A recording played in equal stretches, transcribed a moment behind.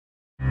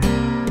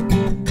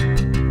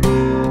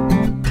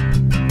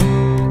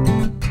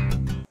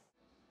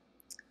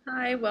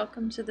Hi,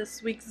 welcome to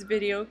this week's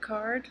video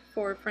card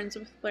for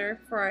FWF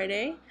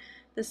Friday.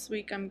 This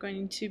week I'm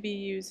going to be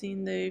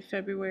using the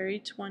February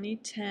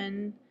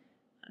 2010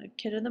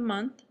 Kit of the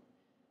Month.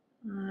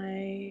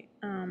 I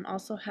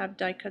also have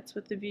die cuts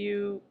with the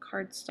view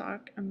cardstock.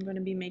 I'm going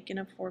to be making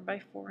a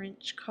 4x4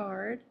 inch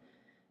card.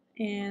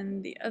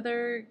 And the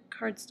other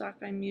cardstock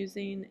I'm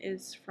using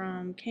is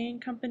from K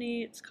 &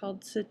 Company. It's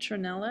called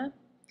Citronella.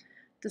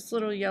 This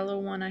little yellow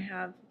one I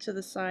have to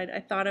the side,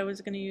 I thought I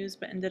was going to use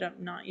but ended up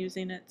not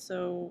using it,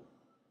 so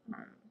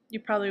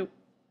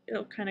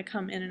it'll kind of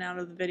come in and out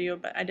of the video,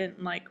 but I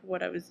didn't like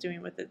what I was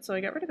doing with it, so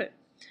I got rid of it.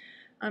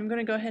 I'm going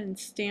to go ahead and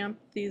stamp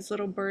these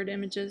little bird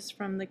images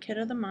from the Kit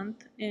of the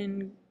Month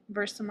in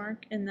Versamark,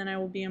 and then I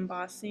will be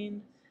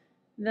embossing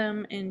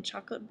them in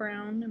chocolate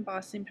brown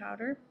embossing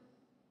powder.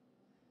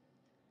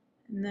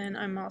 And then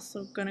I'm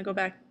also going to go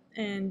back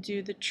and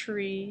do the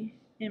tree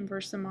in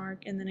Versamark,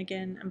 and then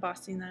again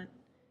embossing that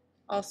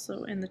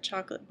also in the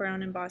chocolate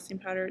brown embossing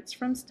powder. It's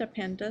from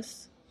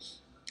Stupendous.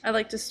 I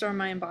like to store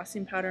my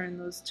embossing powder in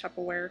those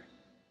Tupperware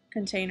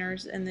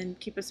containers and then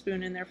keep a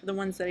spoon in there for the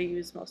ones that I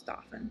use most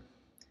often.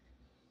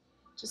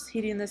 Just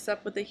heating this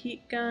up with a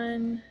heat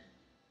gun,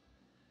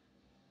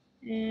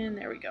 and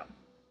there we go.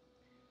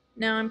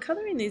 Now I'm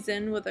coloring these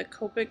in with a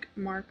Copic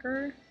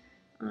marker,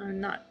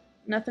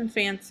 nothing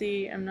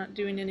fancy. I'm not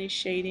doing any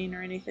shading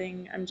or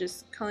anything. I'm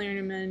just coloring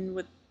them in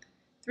with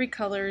 3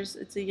 colors.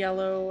 It's a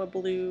yellow, a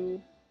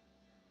blue,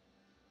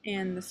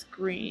 and this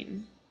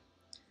green.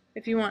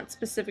 If you want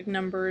specific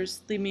numbers,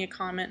 leave me a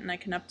comment and I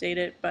can update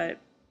it, but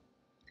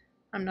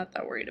I'm not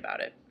that worried about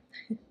it.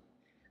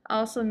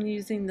 Also, I'm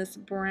using this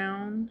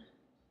brown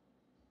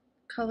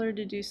color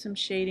to do some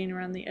shading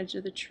around the edge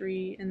of the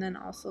tree, and then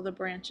also the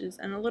branches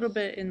and a little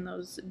bit in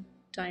those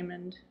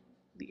diamond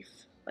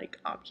leaf like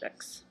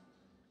objects.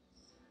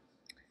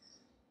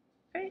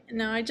 Okay,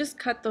 now I just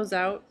cut those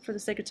out for the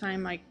sake of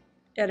time. I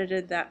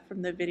edited that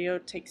from the video.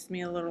 It takes me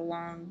a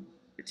long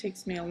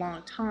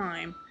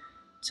time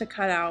to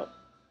cut out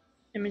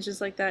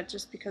images like that,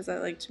 just because I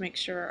like to make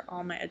sure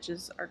all my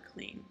edges are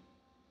clean.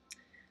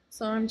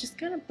 So I'm just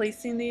kind of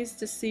placing these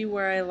to see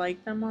where I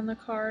like them on the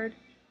card.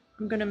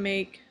 I'm going to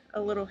make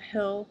a little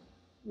hill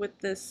with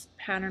this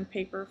pattern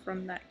paper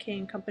from that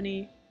K &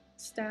 Company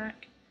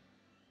stack.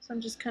 So I'm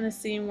just kind of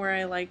seeing where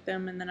I like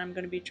them, and then I'm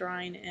going to be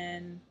drawing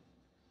in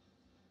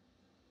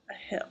a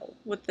hill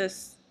with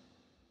this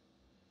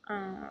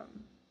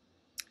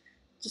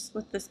just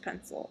with this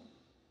pencil.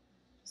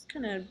 Just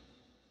kind of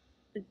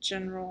a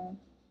general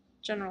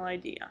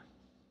idea.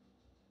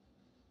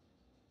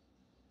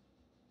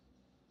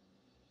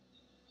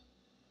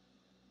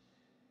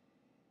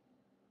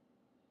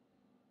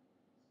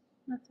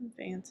 Nothing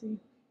fancy.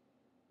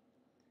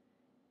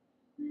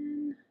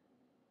 And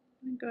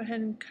I'm going to go ahead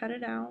and cut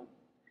it out.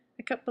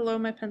 I cut below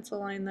my pencil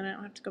line, then I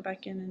don't have to go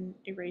back in and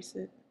erase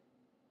it.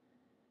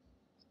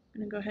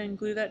 I'm going to go ahead and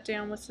glue that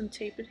down with some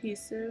tape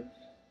adhesive.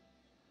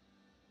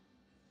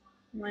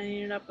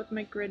 Lining it up with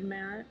my grid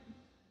mat.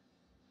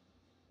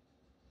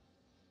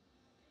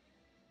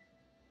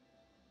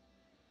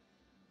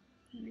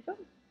 There we go.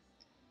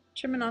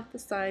 Trimming off the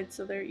sides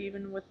so they're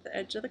even with the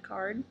edge of the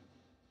card.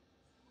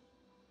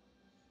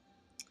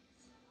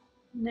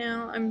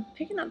 Now I'm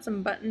picking out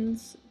some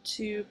buttons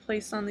to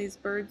place on these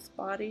birds'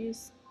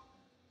 bodies.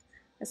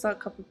 I saw a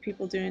couple of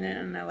people doing it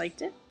and I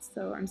liked it,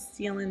 so I'm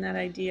stealing that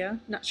idea.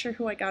 Not sure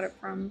who I got it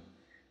from,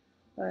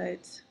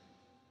 but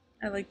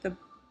I like the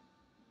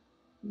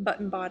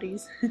button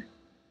bodies.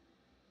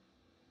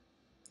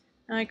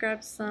 Now I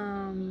grabbed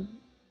some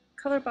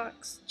color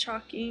box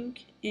chalk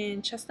ink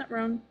in Chestnut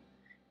Roan.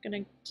 I'm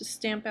going to just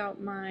stamp out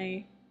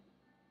my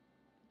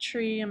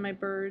tree and my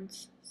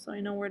birds so I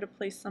know where to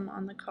place them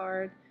on the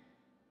card.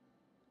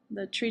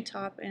 The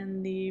treetop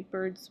and the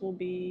birds will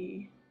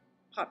be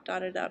pop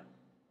dotted up.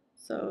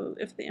 So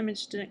if the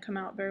image didn't come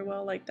out very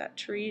well, like that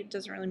tree, it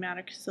doesn't really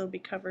matter because it'll be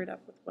covered up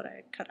with what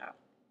I cut out.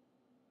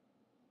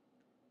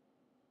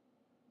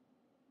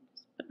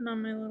 Just putting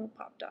on my little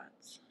pop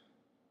dots.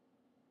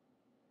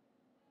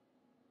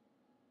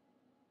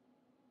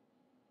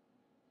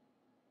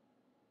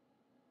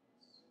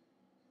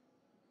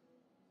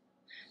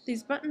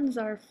 These buttons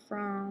are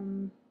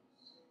from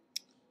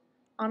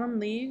Autumn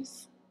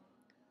Leaves.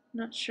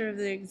 Not sure of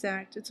the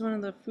exact. It's one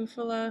of the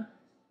Fufula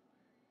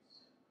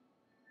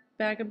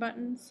bag of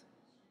buttons.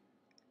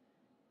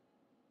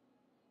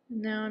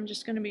 And now I'm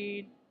just going to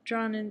be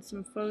drawing in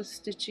some faux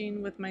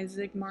stitching with my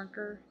zig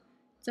marker.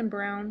 It's in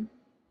brown.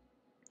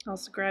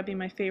 Also grabbing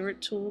my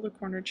favorite tool, the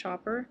corner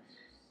chopper.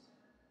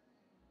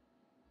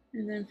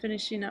 And then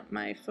finishing up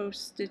my faux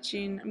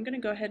stitching. I'm going to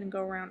go ahead and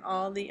go around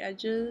all the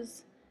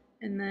edges,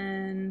 and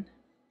then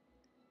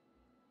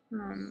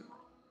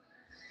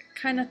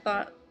kind of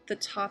thought the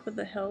top of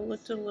the hill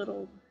looked a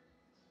little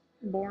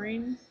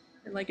boring,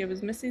 like it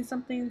was missing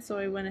something, so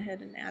I went ahead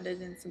and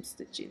added in some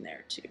stitching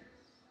there too.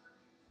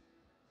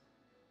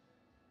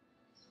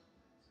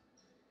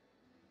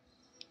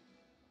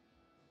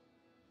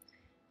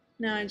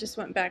 Now I just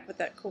went back with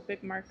that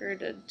Copic marker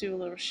to do a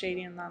little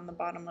shading on the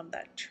bottom of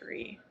that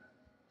tree.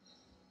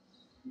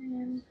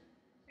 And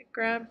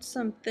grabbed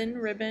some thin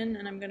ribbon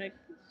and I'm going to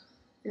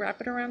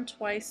wrap it around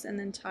twice and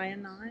then tie a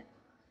knot.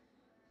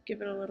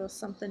 Give it a little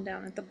something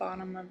down at the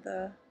bottom of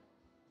the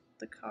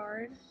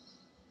card.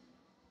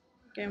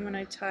 Again, when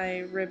I tie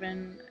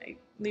ribbon, I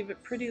leave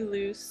it pretty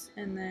loose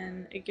and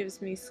then it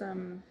gives me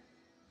some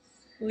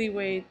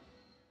leeway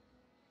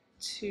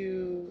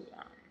to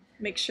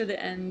make sure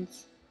the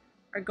ends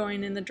are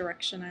going in the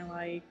direction I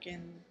like,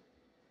 and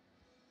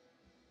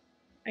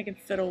I can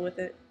fiddle with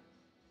it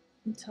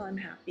until I'm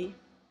happy.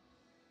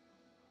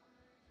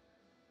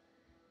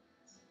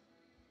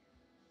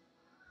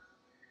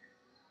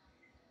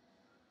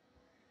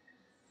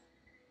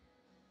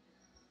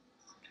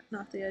 Cutting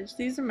off the edge.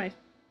 These are my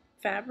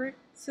fabric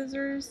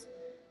scissors.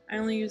 I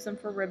only use them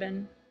for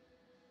ribbon.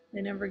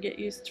 They never get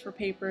used for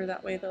paper,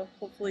 that way they'll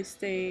hopefully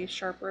stay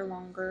sharper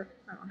longer.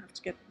 I don't have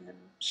to get them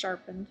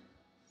sharpened.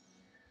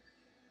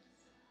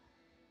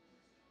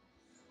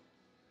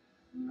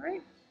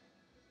 Alright,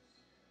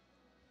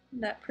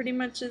 that pretty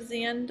much is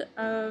the end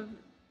of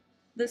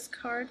this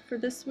card for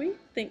this week.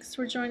 Thanks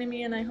for joining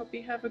me and I hope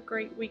you have a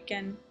great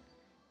weekend.